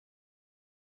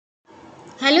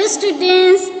Hello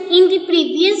students, in the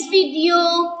previous video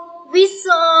we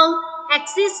saw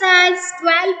exercise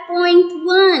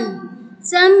 12.1,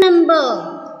 sum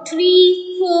number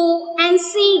 3, 4 and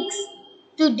 6.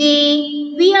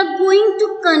 Today we are going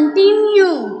to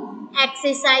continue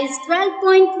exercise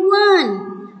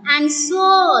 12.1 and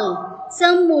solve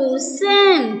some more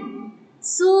sums.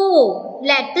 So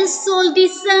let us solve the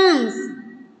sums.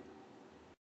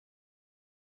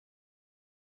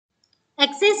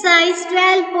 Exercise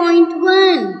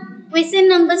 12.1, question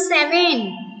number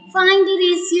 7. Find the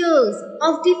ratios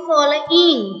of the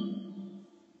following.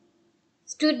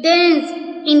 Students,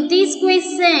 in this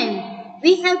question,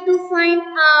 we have to find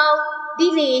out the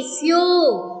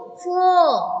ratio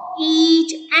for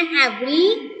each and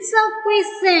every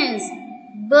sub-questions.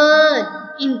 But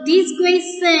in this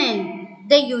question,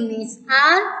 the units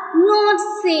are not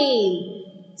same.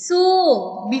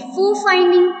 So, before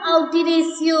finding out the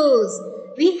ratios,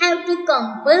 we have to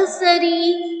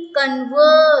compulsory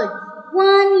convert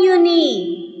one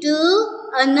unit to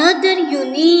another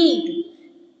unit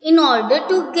in order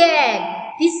to get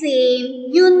the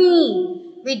same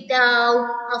unit without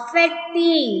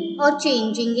affecting or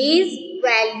changing its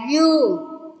value.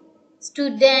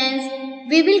 Students,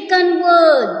 we will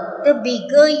convert the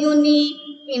bigger unit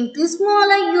into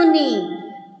smaller unit,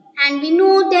 and we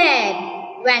know that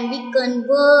when we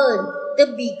convert the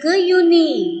bigger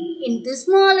unit into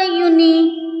smaller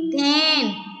unit,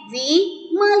 then we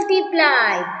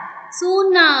multiply. So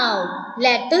now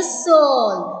let us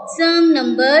solve sum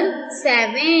number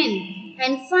 7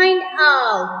 and find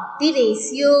out the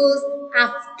ratios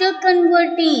after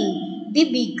converting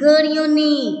the bigger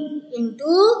unit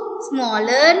into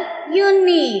smaller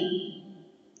unit.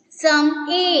 Sum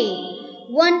A,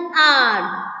 1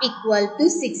 hour equal to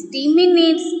 60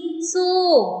 minutes.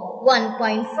 So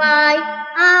 1.5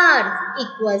 hours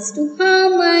equals to how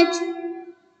much?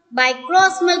 By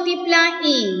cross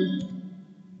multiplying,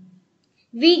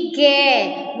 we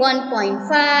get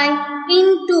 1.5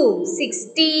 into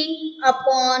 60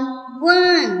 upon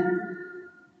 1.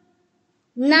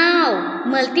 Now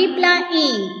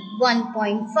multiplying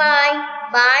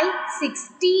 1.5 by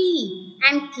 60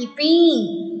 and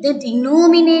keeping the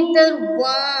denominator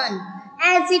 1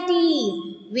 as it is,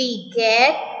 we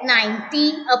get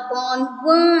 90 upon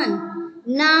 1.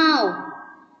 Now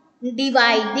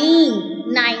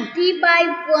dividing 90 by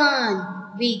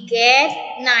 1, we get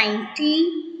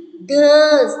 90.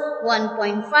 Thus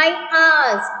 1.5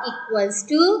 hours equals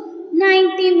to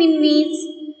 90 minutes.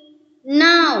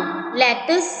 Now let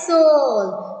us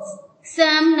solve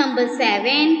sum number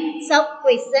 7, sub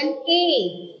question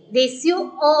A.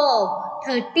 Ratio of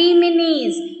 30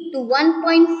 minutes to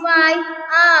 1.5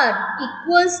 hour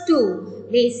equals to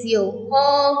ratio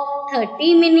of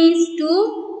 30 minutes to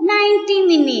 90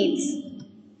 minutes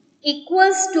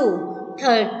equals to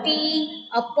 30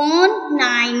 upon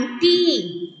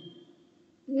 90.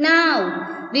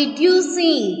 Now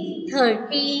reducing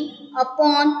 30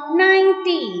 upon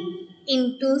 90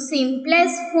 into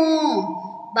simplest form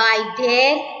by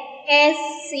their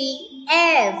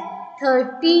SCF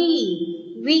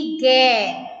 30, we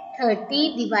get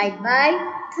 30 divided by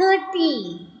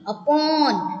 30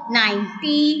 upon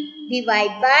 90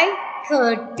 divided by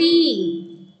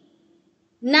 30.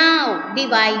 Now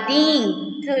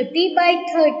dividing 30 by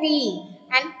 30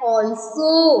 and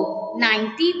also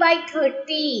 90 by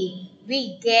 30,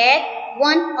 we get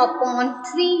 1 upon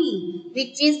 3,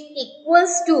 which is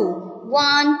equals to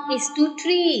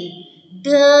 1:3.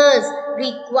 Thus,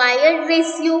 required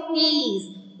ratio is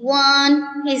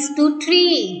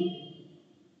 1:3.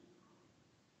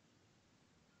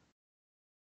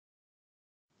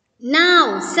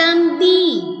 Now, sum B.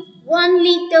 1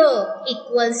 liter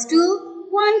equals to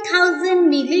 1000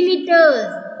 milliliters.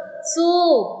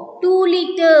 So, 2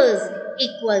 liters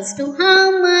equals to how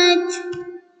much?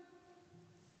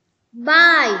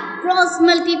 By cross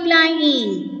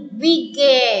multiplying, we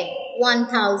get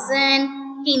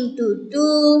 1000 into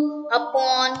 2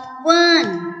 upon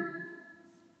 1.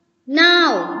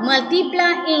 Now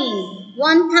multiplying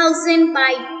 1000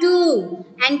 by 2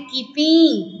 and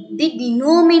keeping the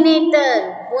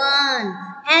denominator 1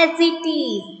 as it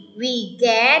is, we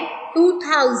get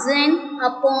 2000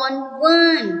 upon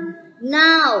 1.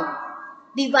 Now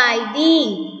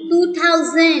dividing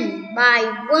 2000 by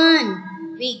 1,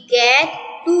 we get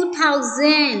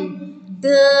 2000.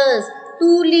 Thus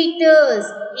 2 liters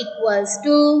equals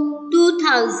to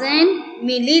 2000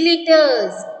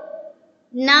 milliliters.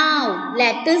 Now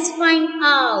let us find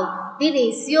out the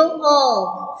ratio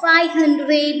of 500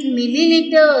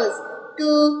 milliliters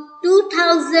to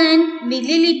 2000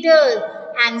 milliliters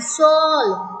and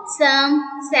solve sum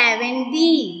 7D.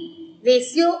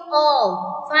 ratio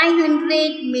of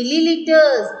 500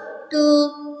 milliliters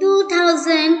to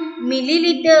 2000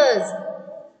 milliliters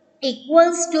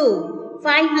equals to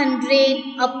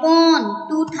 500 upon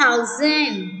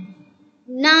 2000.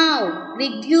 Now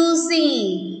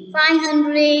reducing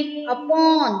 500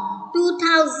 upon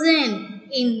 2000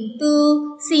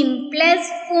 into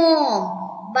simplest form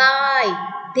by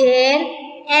their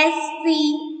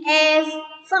SCF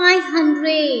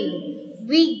 500.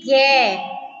 We get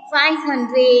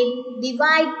 500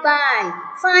 divided by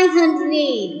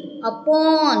 500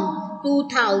 upon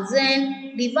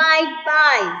 2000 divided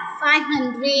by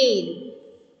 500.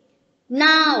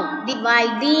 Now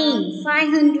dividing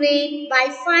 500 by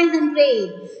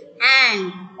 500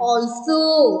 and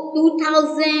also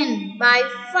 2000 by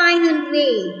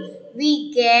 500,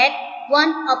 we get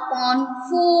 1 upon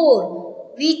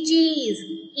 4, which is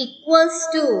equals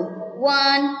to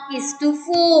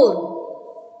 1:4.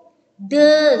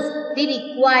 Thus the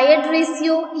required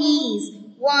ratio is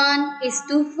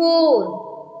 1:4.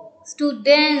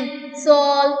 Students,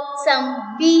 solve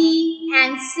sum B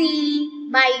and C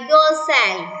by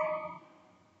yourself.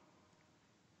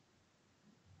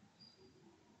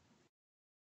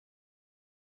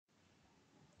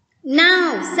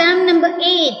 Now, sum number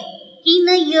 8. In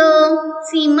a year,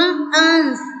 Seema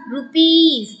earns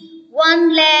rupees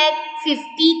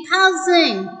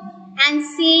 1,50,000 and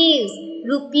saves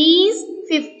rupees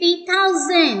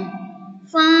 50,000.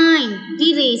 Find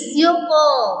the ratio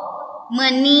of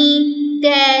money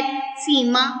that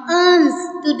Seema earns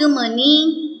to the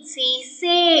money she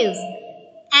saves,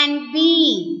 and B.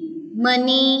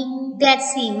 Money that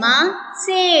Seema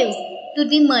saves to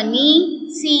the money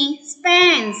she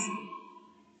spends.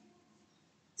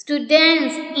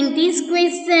 Students, in this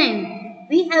question,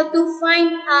 we have to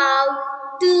find out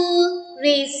two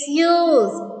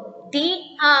ratios. They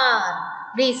are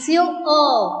ratio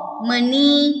of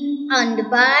money earned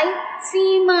by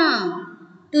Seema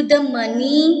to the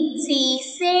money she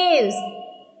saves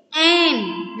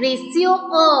and ratio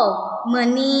of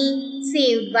money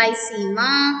saved by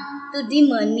Seema to the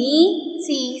money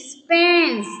she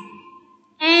spends.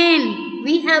 And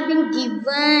we have been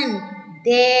given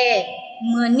that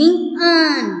money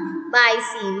earned by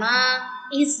Seema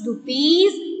is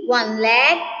rupees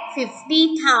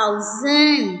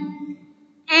 1,50,000.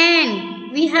 And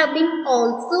we have been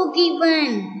also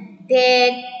given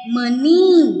that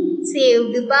money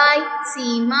saved by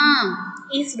Seema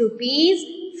is rupees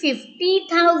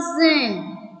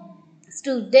 50,000.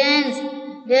 Students,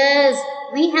 thus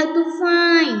we have to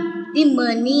find the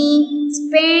money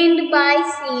spent by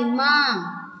Seema.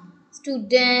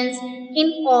 Students,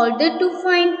 in order to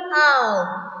find out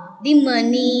the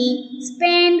money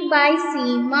spent by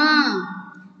Seema,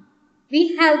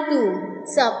 we have to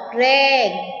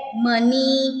subtract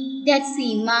money that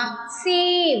Seema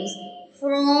saves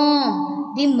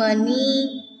from the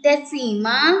money that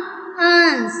Seema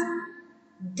earns.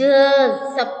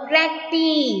 Thus,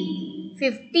 subtracting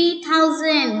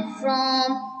 50,000 from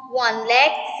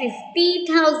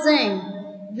 1,50,000,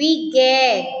 we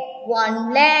get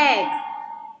 1 lakh.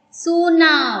 So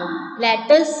now, let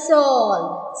us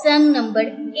solve sum number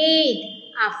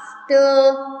 8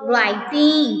 after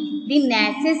writing the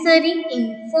necessary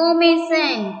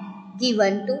information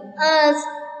given to us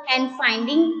and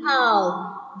finding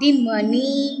out the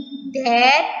money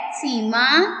that Seema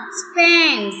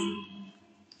spends.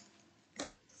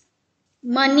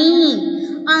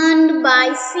 Money earned by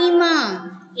Seema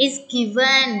is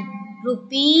given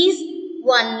rupees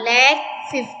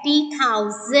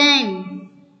 1,50,000.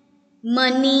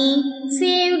 Money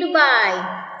saved by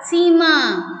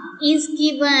Seema is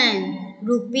given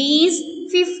rupees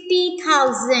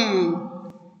 50,000.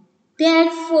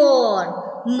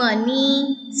 Therefore,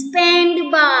 money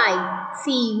spent by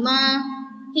Seema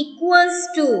equals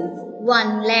to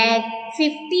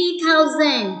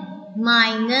 1,50,000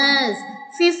 minus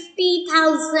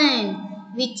 50,000,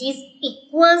 which is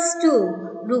equals to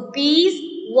rupees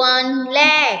 1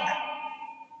 lakh.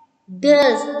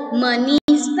 Thus, money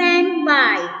spent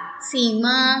by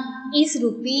Seema is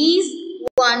rupees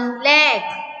 1 lakh.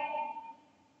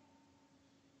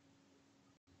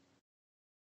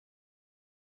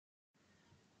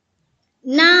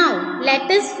 Now,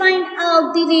 let us find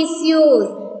out the ratios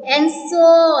and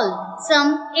solve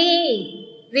sum A.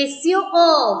 Ratio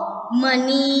of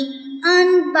money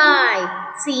earned by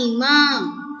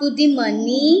Seema to the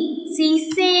money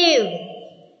she saved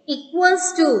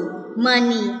equals to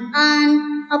money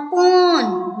earned upon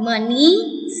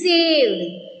money saved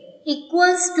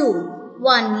equals to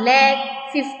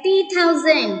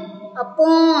 1,50,000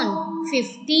 upon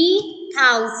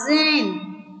 50,000.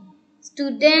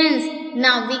 Students,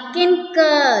 now we can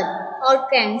cut or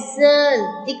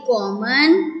cancel the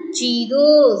common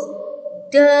zeros.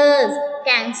 Thus,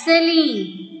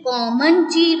 cancelling common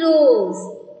zeros,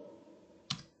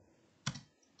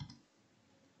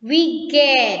 we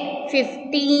get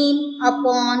 15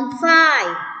 upon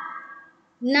 5.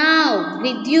 Now,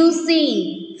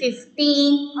 reducing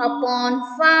 15 upon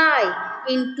 5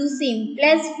 into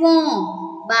simplest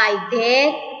form by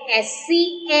their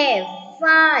SCF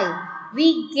 5,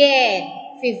 we get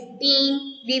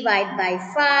 15 divided by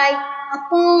 5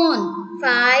 upon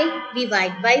 5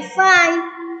 divided by 5.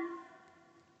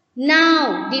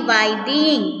 Now,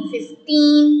 dividing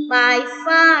 15 by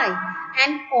 5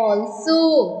 and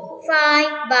also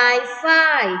 5 by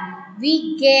 5,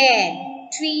 we get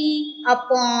 3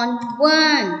 upon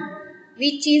 1,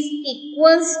 which is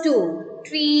equals to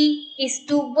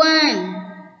 3:1.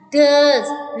 Thus,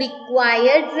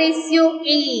 required ratio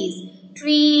is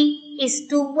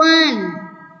 3:1.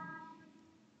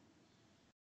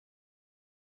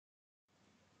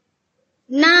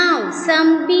 Now,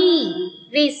 sum B.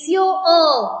 Ratio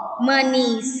of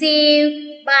money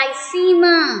saved by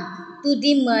Seema to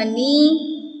the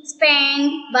money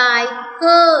spent by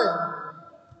her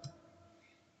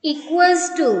equals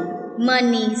to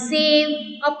money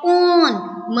saved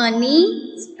upon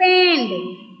money spent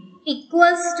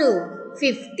equals to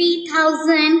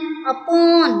 50,000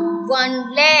 upon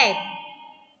 1 lakh.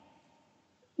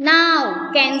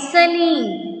 Now,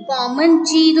 cancelling common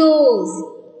zeros,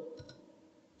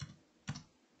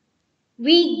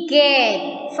 we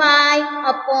get 5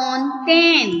 upon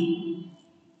 10.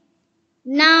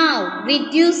 Now,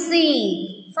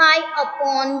 reducing 5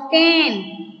 upon 10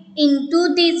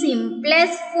 into the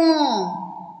simplest form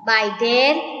by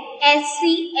their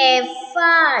SCF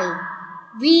 5,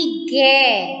 we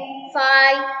get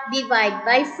 5 divided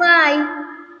by 5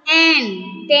 and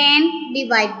 10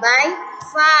 divided by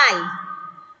 5.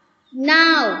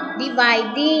 Now,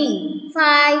 dividing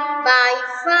 5 by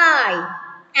 5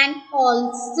 and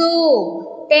also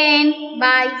 10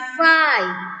 by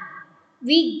 5,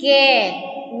 we get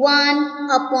 1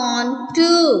 upon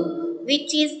 2,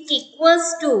 which is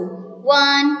equals to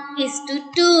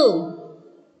 1:2.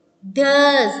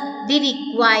 Thus, the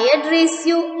required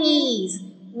ratio is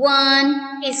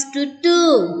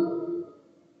 1:2.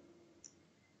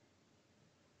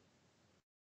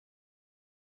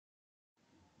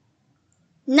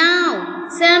 Now,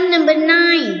 sum number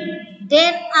 9.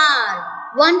 There are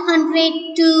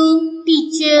 102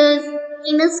 teachers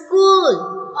in a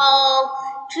school of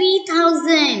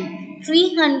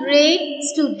 3,300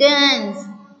 students.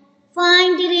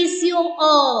 Find the ratio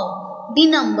of the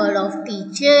number of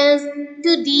teachers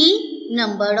to the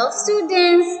number of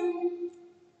students.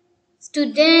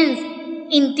 Students,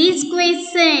 in this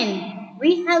question,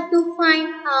 we have to find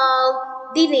out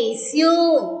the ratio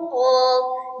of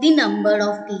the number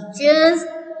of teachers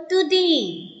to the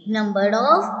number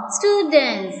of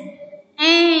students,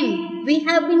 and we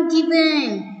have been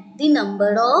given the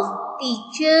number of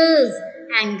teachers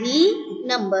and the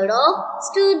number of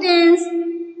students,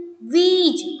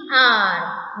 which are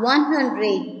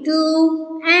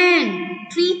 102 and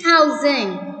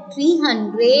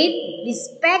 3,300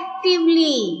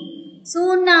 respectively.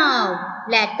 So now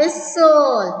let us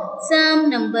solve sum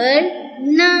number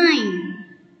 9.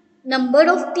 Number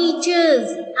of teachers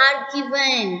are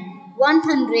given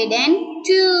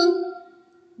 102.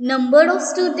 Number of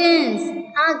students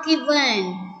are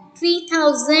given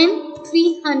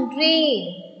 3,300.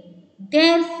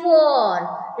 Therefore,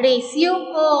 ratio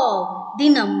of the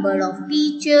number of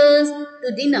teachers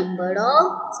to the number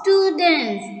of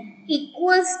students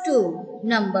equals to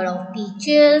number of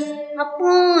teachers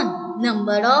upon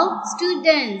number of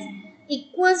students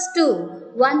equals to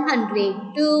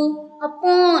 102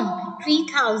 upon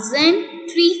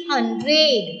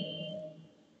 3,300.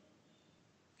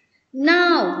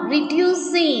 Now,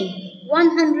 reducing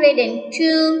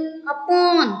 102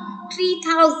 upon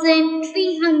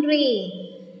 3,300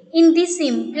 in the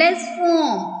simplest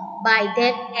form by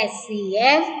that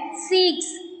SCF 6,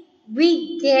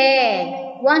 we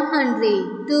get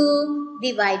 102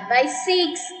 divided by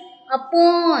 6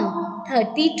 upon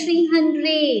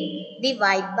 3,300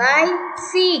 divided by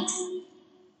 6.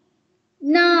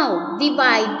 Now,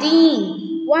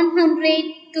 dividing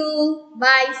 102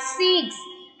 by 6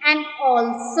 and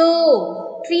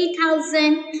also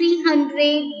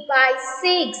 3,300 by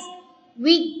 6,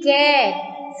 we get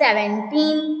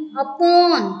 17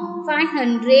 upon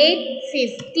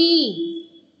 550,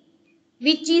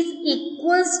 which is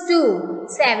equals to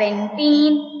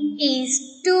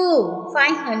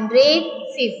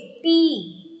 17:550.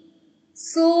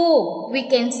 So, we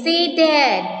can say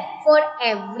that for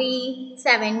every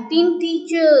 17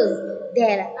 teachers,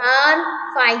 there are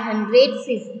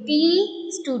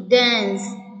 550 students.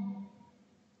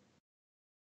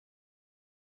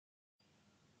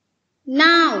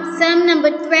 Now, sum number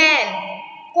 12.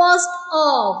 Cost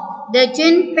of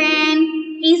dozen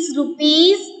pen is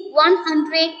rupees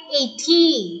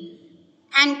 180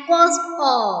 and cost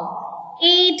of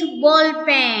 8 ball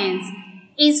pens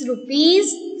is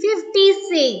rupees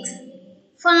 56.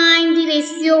 Find the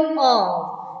ratio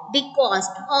of the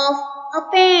cost of a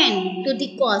pen to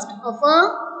the cost of a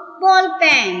ball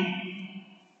pen.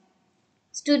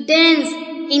 Students,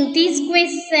 in this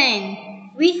question,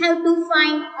 we have to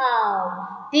find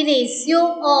out the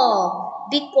ratio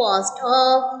of the cost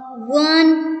of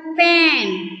one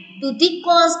pen to the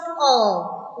cost of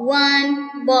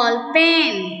one ball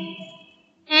pen.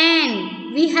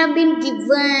 And we have been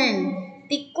given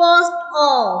the cost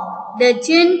of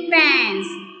dozen pens,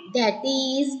 that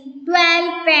is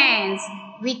 12 pens,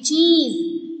 which is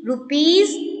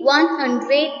rupees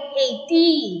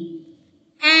 180.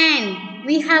 And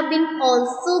we have been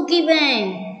also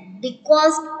given the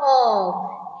cost of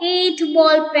 8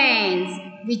 ball pens,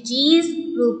 which is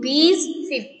rupees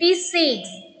 56.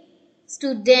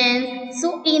 Students,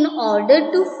 so in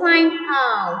order to find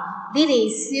out the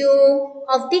ratio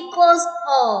of the cost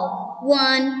of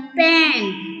one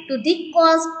pen to the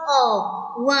cost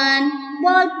of one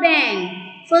ball pen,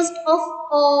 first of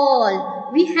all,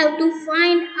 we have to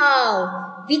find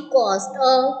out the cost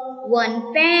of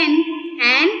one pen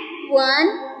and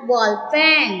one ball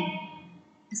pen.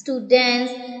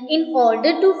 Students, in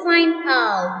order to find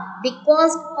out the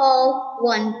cost of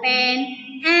one pen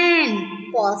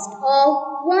and cost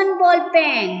of one ball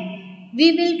pen,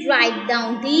 we will write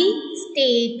down the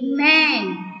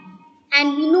statement.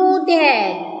 And we know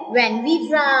that when we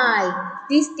write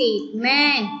the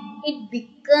statement, it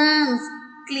becomes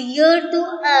clear to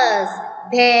us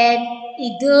that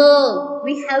either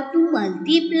we have to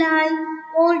multiply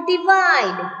or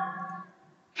divide.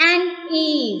 And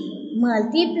if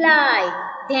multiply,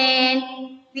 then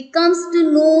we comes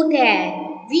to know that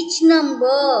which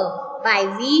number by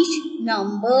which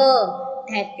number,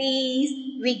 that is,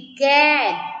 we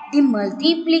get the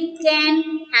multiplicand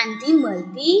and the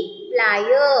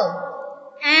multiplier.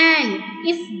 And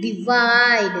if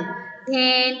divide,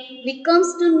 then we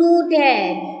comes to know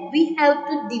that we have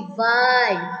to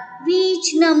divide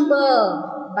which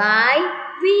number by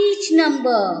which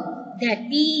number, that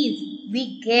is,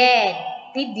 we get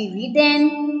the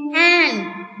dividend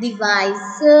and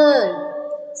divisor.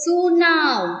 So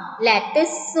now let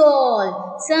us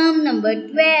solve sum number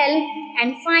 12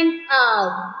 and find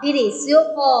out the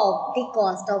ratio of the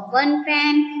cost of one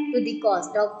pen to the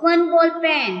cost of one ball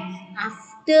pen.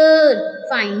 After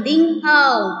finding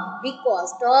out the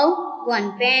cost of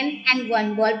one pen and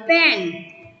one ball pen,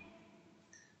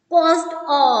 cost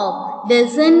of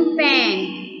dozen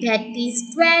pen, that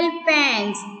is 12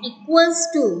 pens, equals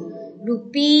to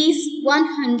rupees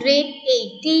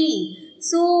 180.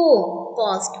 So,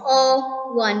 cost of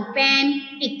one pen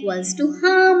equals to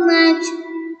how much?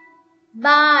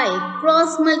 By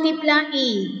cross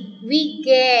multiplying, we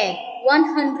get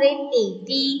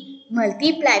 180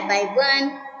 multiplied by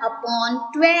 1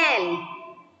 upon 12.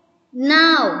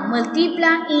 Now,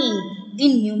 multiplying the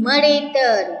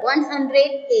numerator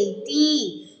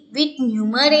 180 with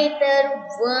numerator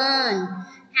 1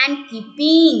 and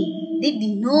keeping the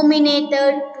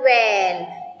denominator 12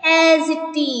 as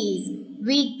it is,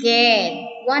 we get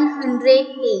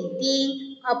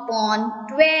 180 upon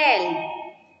 12.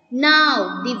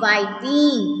 Now,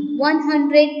 dividing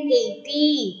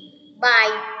 180 by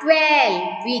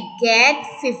 12, we get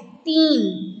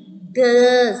 15.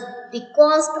 Thus, the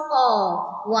cost of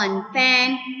one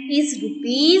pen is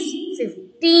rupees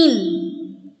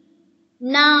 15.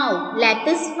 Now, let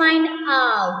us find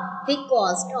out the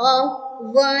cost of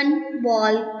one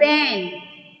ball pen.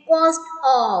 Cost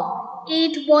of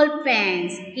 8 ball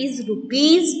pens is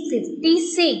rupees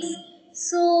 56.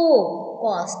 So,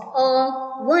 cost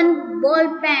of one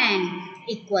ball pen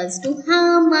equals to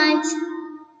how much?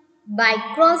 By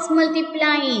cross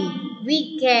multiplying,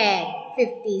 we get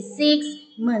 56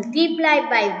 multiplied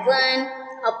by 1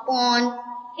 upon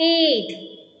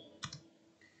 8.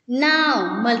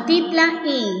 Now,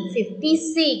 multiplying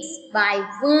 56 by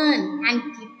 1 and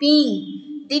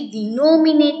keeping the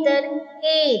denominator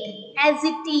 8 as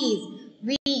it is,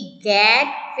 we get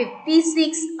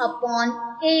 56 upon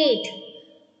 8.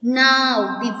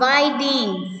 Now,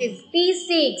 dividing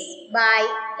 56 by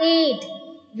 8,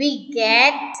 we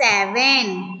get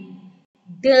 7.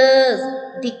 Thus,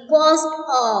 the cost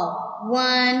of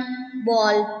one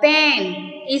ball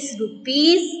pen is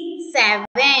rupees 7.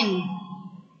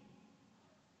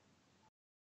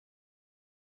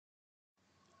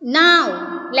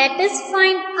 Now, let us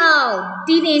find out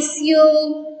the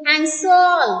ratio and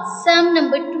solve sum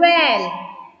number 12.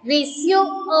 Ratio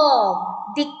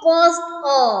of the cost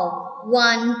of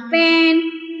 1 pen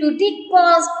to the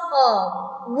cost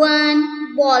of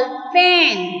 1 ball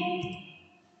pen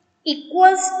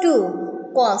equals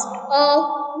to cost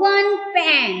of 1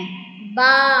 pen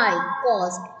by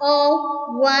cost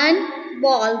of 1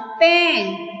 ball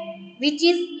pen, which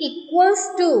is equals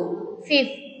to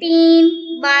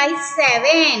 15 by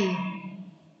 7.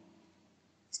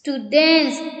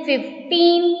 Students,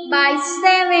 15 by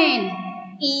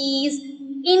 7 is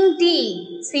in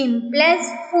the simplest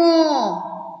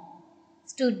form.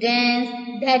 Students,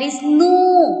 there is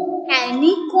no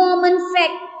any common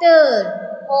factor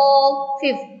of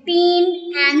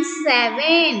 15 and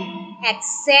 7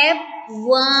 except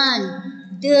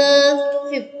 1. Thus,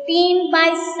 15 by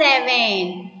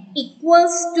 7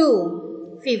 equals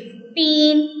to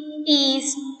 15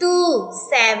 is to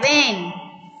 7.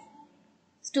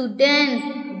 Students,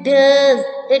 thus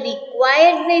the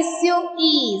required ratio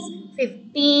is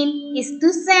 15 is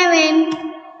to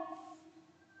 7.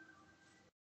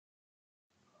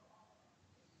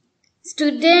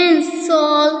 Students,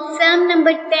 solve sum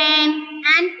number 10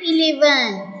 and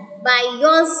 11 by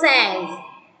yourself.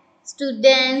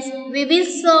 Students, we will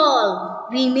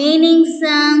solve remaining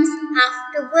sums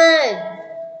afterward.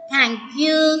 Thank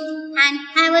you and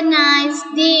have a nice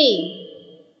day.